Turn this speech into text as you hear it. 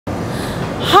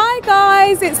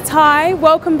guys, it's Ty.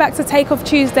 Welcome back to Take Off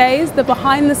Tuesdays, the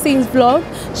behind the scenes vlog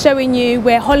showing you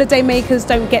where holiday makers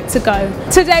don't get to go.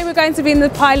 Today we're going to be in the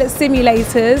pilot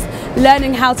simulators,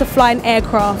 learning how to fly an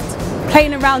aircraft,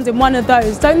 playing around in one of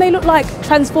those. Don't they look like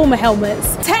Transformer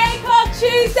helmets? Take Off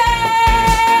Tuesday!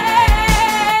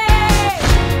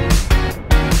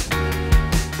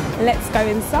 Let's go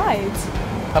inside.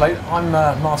 Hello, I'm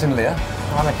Martin Lear.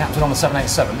 I'm a captain on the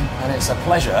 787, and it's a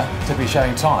pleasure to be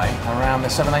showing Ty around the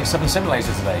 787 simulator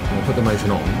today. We'll put the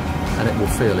motion on, and it will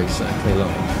feel exactly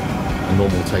like a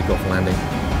normal takeoff landing,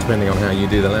 depending on how you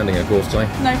do the landing, of course,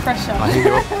 Ty. No pressure. I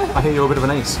hear you're a bit of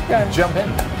an ace. Go. Jump in.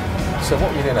 So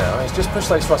what you do now is just push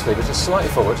those thrust levers just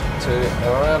slightly forward to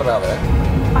around about there.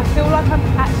 I feel like I'm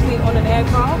actually on an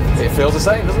aircraft. It feels the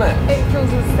same, doesn't it? It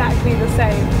feels exactly the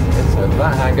same. So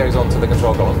that hand goes onto the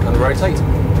control column and rotate.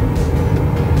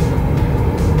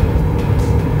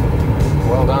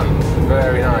 Well done.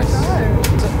 Very nice.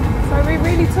 So we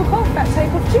really took off that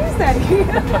Take Off Tuesday.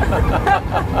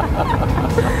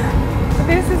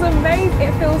 This is amazing.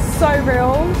 It feels so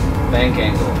real. Bank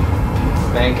angle.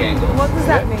 Bank angle. What does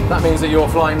that mean? That means that you're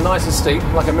flying nice and steep,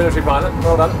 like a military pilot.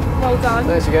 Well done. Well done.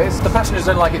 There she goes. The passengers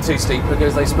don't like it too steep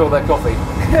because they spill their coffee.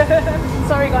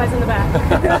 Sorry guys in the back.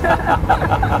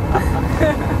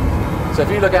 So if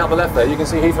you look out the left there, you can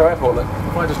see Heathrow Airport. Look,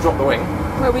 if I just drop the wing,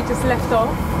 Where we just left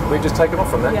off. we've just taken off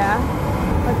from there. Yeah.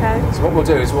 Okay. So what we'll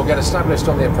do is we'll get established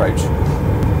on the approach,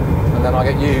 and then I'll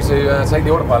get you to take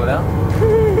the autopilot out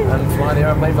and fly the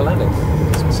aeroplane for landing.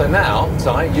 So now,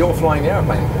 Ty, you're flying the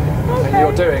aeroplane. Okay. And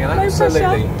you're doing an No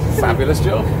absolutely pressure. fabulous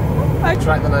job. Okay.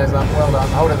 Track the nose up, well done.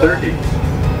 Hold it there. 30,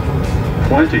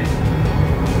 20,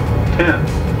 10.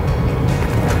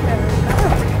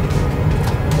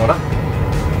 Well done.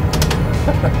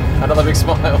 Another big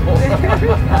smile.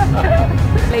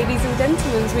 Ladies and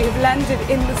gentlemen, we have landed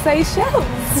in the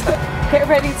Seychelles. Get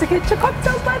ready to get your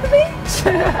cocktails by the beach.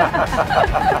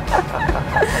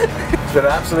 It's been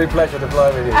an absolute pleasure to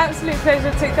fly with you. Absolute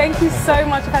pleasure too. Thank you so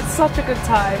much. I've had such a good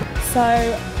time. So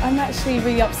I'm actually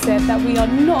really upset that we are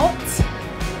not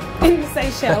in the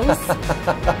Seychelles.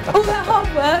 All that hard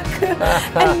work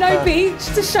and no beach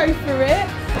to show for it.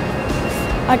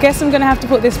 I guess I'm going to have to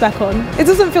put this back on. It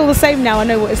doesn't feel the same now. I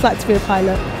know what it's like to be a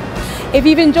pilot. If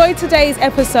you've enjoyed today's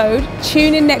episode,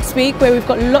 tune in next week where we've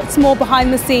got lots more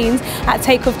behind the scenes at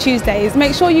Take Off Tuesdays.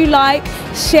 Make sure you like,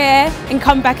 share and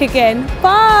come back again.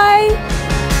 Bye!